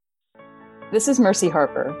This is Mercy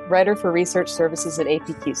Harper, writer for research services at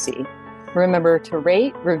APQC. Remember to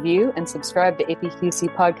rate, review, and subscribe to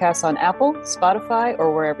APQC podcasts on Apple, Spotify,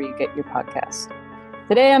 or wherever you get your podcasts.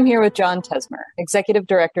 Today I'm here with John Tesmer, Executive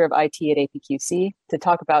Director of IT at APQC, to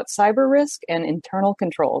talk about cyber risk and internal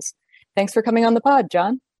controls. Thanks for coming on the pod,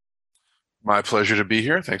 John. My pleasure to be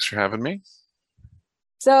here. Thanks for having me.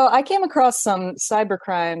 So I came across some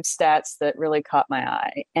cybercrime stats that really caught my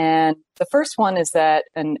eye. And the first one is that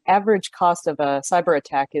an average cost of a cyber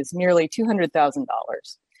attack is nearly $200,000.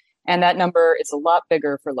 And that number is a lot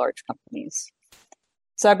bigger for large companies.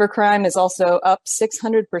 Cybercrime is also up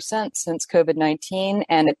 600% since COVID-19.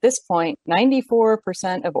 And at this point,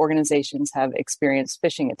 94% of organizations have experienced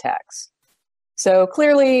phishing attacks. So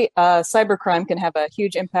clearly, cybercrime can have a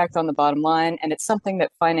huge impact on the bottom line, and it's something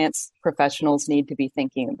that finance professionals need to be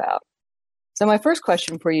thinking about. So my first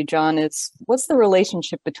question for you, John, is what's the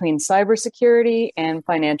relationship between cybersecurity and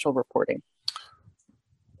financial reporting?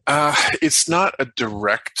 It's not a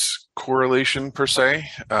direct correlation per se,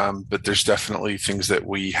 but there's definitely things that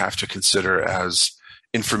we have to consider as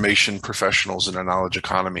information professionals in a knowledge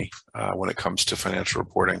economy when it comes to financial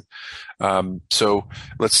reporting. So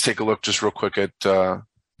let's take a look just real quick at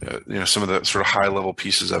some of the sort of high level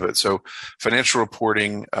pieces of it. So financial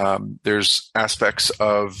reporting, there's aspects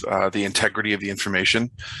of the integrity of the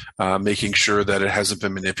information, making sure that it hasn't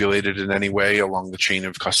been manipulated in any way along the chain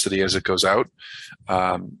of custody as it goes out.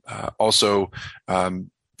 Also,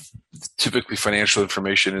 typically financial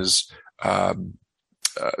information is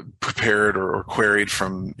prepared or queried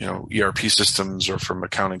from ERP systems or from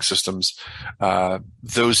accounting systems.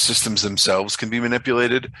 Those systems themselves can be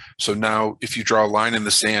manipulated. So now if you draw a line in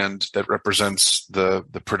the sand that represents the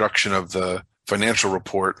production of the financial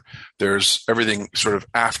report, there's everything sort of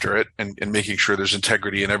after it and making sure there's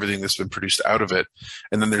integrity in everything that's been produced out of it.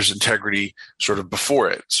 And then there's integrity sort of before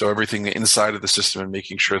it. So everything inside of the system and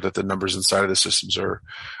making sure that the numbers inside of the systems are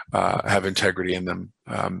have integrity in them.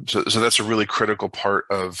 So that's a really critical part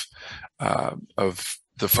of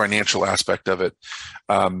the financial aspect of it.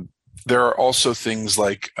 There are also things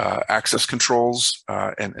like access controls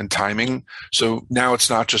and timing. So now it's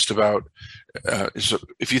not just about so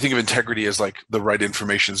if you think of integrity as like the right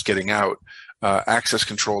information is getting out, access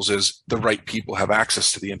controls is the right people have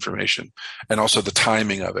access to the information and also the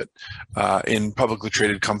timing of it. In publicly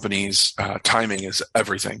traded companies, timing is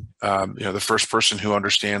everything. The first person who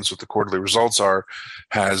understands what the quarterly results are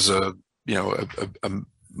has a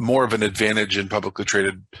more of an advantage in publicly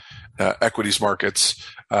traded equities markets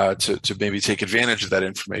to maybe take advantage of that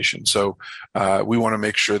information. So we want to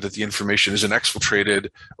make sure that the information isn't exfiltrated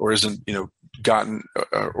or isn't gotten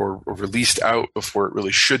or released out before it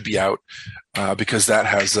really should be out, because that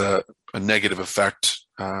has a negative effect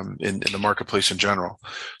in the marketplace in general.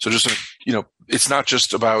 So just it's not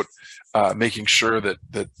just about making sure that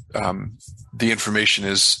the information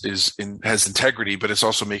has integrity, but it's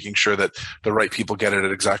also making sure that the right people get it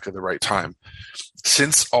at exactly the right time.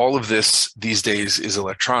 Since all of this these days is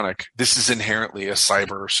electronic, this is inherently a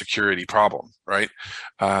cyber security problem, right?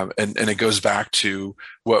 And it goes back to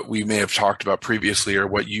what we may have talked about previously, or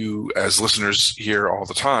what you as listeners hear all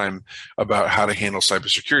the time about how to handle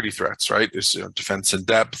cybersecurity threats, right? There's defense in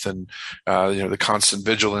depth and the constant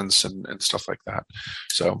vigilance and stuff like that.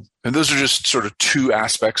 So, and those are just sort of two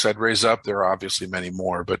aspects I'd raise up. There are obviously many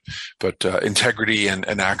more, but integrity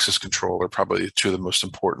and access control are probably two of the most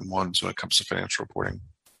important ones when it comes to financial reporting.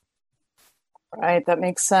 Right, that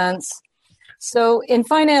makes sense. So in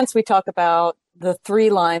finance, we talk about the three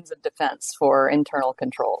lines of defense for internal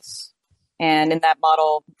controls. And in that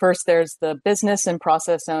model, first there's the business and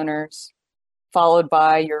process owners, followed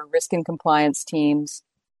by your risk and compliance teams,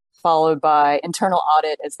 followed by internal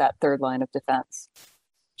audit as that third line of defense.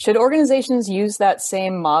 Should organizations use that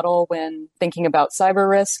same model when thinking about cyber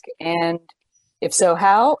risk? And if so,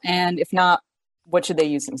 how? And if not, what should they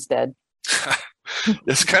use instead?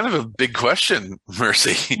 It's kind of a big question,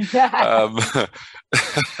 Mercy. I'm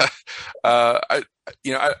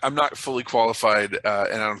not fully qualified, and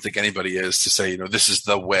I don't think anybody is, to say, this is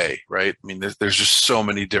the way, right? I mean, there's just so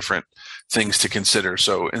many different things to consider.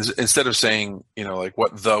 So instead of saying,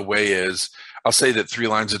 what the way is, I'll say that three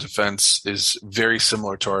lines of defense is very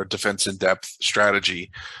similar to our defense in depth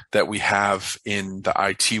strategy that we have in the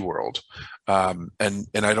IT world. And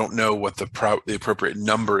I don't know what the appropriate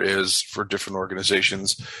number is for different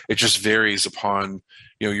organizations. It just varies upon,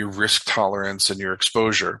 your risk tolerance and your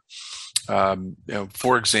exposure.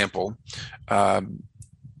 For example,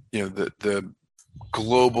 the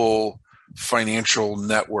global financial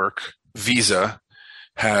network Visa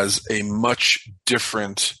has a much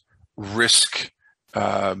different risk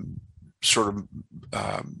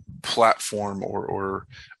platform or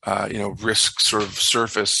risk sort of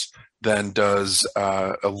surface than does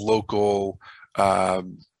a local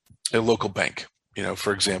bank.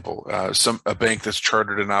 For example, a bank that's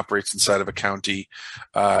chartered and operates inside of a county,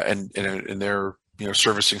 and they're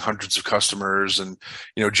servicing hundreds of customers, and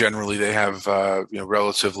generally they have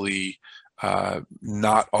relatively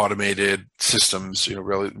not automated systems,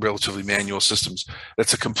 relatively manual systems.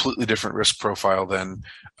 That's a completely different risk profile than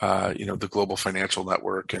the global financial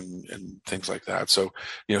network and things like that. So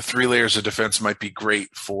 3 layers of defense might be great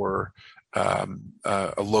for a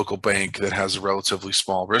local bank that has a relatively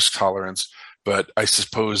small risk tolerance. But I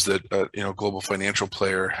suppose that a global financial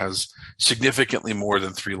player has significantly more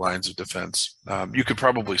than 3 lines of defense. You could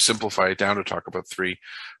probably simplify it down to talk about 3,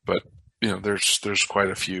 but there's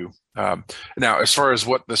quite a few. Now, as far as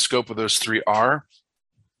what the scope of those 3 are,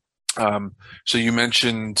 so you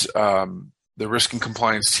mentioned the risk and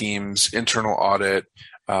compliance teams, internal audit,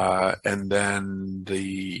 and then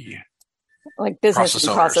the business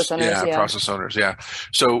and process owners. Yeah, process owners. Yeah.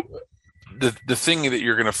 So the thing that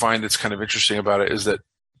you're going to find that's kind of interesting about it is that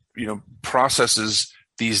processes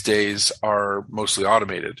these days are mostly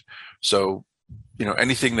automated. So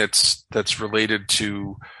anything that's related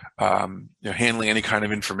to handling any kind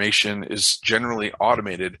of information is generally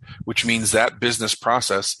automated, which means that business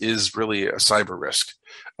process is really a cyber risk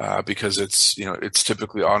because it's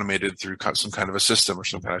typically automated through some kind of a system or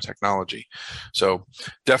some kind of technology. So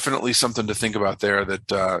definitely something to think about there.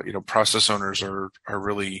 That process owners are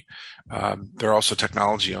really they're also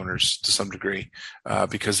technology owners to some degree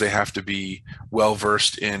because they have to be well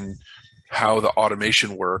versed in how the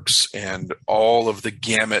automation works and all of the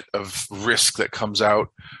gamut of risk that comes out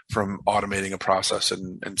from automating a process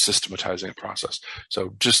and systematizing a process.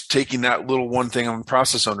 So just taking that little one thing on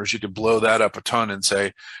process owners, you could blow that up a ton and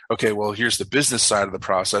say, okay, well, here's the business side of the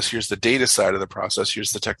process. Here's the data side of the process.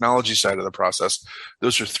 Here's the technology side of the process.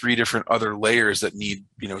 Those are 3 different other layers that need,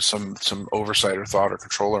 some oversight or thought or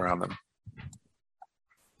control around them.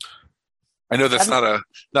 I know that's not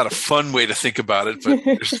a fun way to think about it, but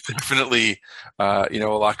there's definitely a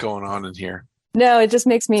lot going on in here. No, it just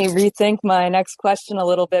makes me rethink my next question a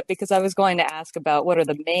little bit, because I was going to ask about what are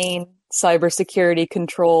the main cybersecurity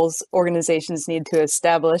controls organizations need to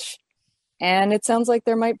establish, and it sounds like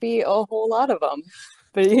there might be a whole lot of them.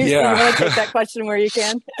 But you want to take that question where you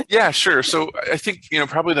can? Yeah, sure. So I think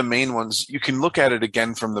probably the main ones, you can look at it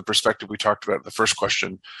again from the perspective we talked about in the first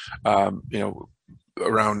question.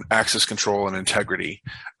 Around access control and integrity.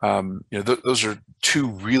 Those are 2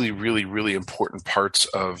 really, really, really important parts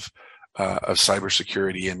of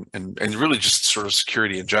cybersecurity and really just sort of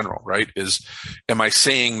security in general, right? Am I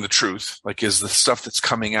saying the truth? Like, is the stuff that's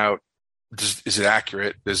coming out, is it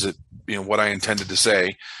accurate? Is it, what I intended to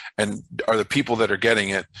say? And are the people that are getting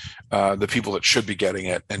it, the people that should be getting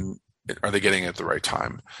it, and are they getting it at the right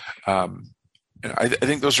time? And I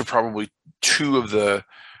think those are probably two of the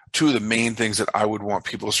main things that I would want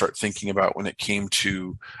people to start thinking about when it came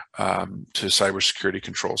to cybersecurity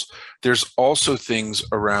controls. There's also things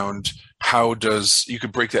around you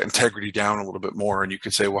could break that integrity down a little bit more, and you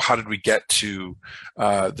could say, well, how did we get to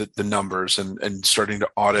the numbers and starting to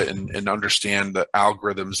audit and understand the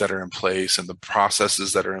algorithms that are in place and the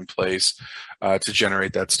processes that are in place to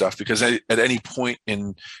generate that stuff? Because at any point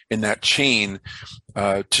in that chain,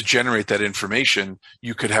 to generate that information,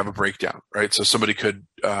 you could have a breakdown, right? So somebody could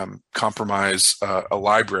compromise a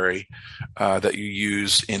library that you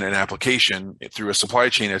use in an application through a supply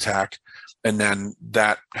chain attack, and then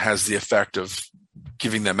that has the effect of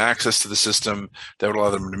giving them access to the system that would allow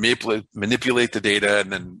them to manipulate the data,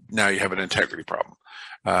 and then now you have an integrity problem.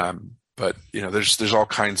 But there's all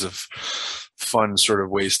kinds of fun sort of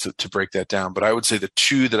ways to break that down. But I would say the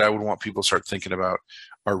 2 that I would want people to start thinking about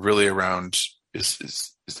are really around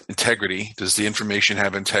is integrity. Does the information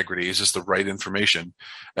have integrity? Is this the right information?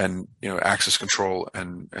 And access control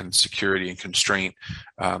and security and constraint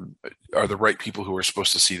are the right people who are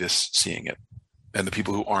supposed to see this seeing it, and the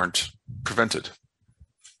people who aren't prevented.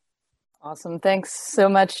 Awesome. Thanks so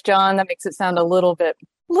much, John. That makes it sound a little bit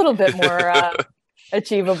more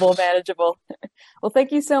achievable, manageable. Well,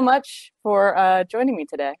 thank you so much for joining me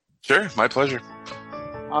today. Sure. My pleasure.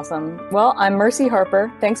 Awesome. Well, I'm Mercy Harper.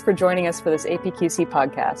 Thanks for joining us for this APQC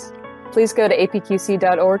podcast. Please go to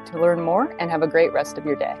apqc.org to learn more, and have a great rest of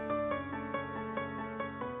your day.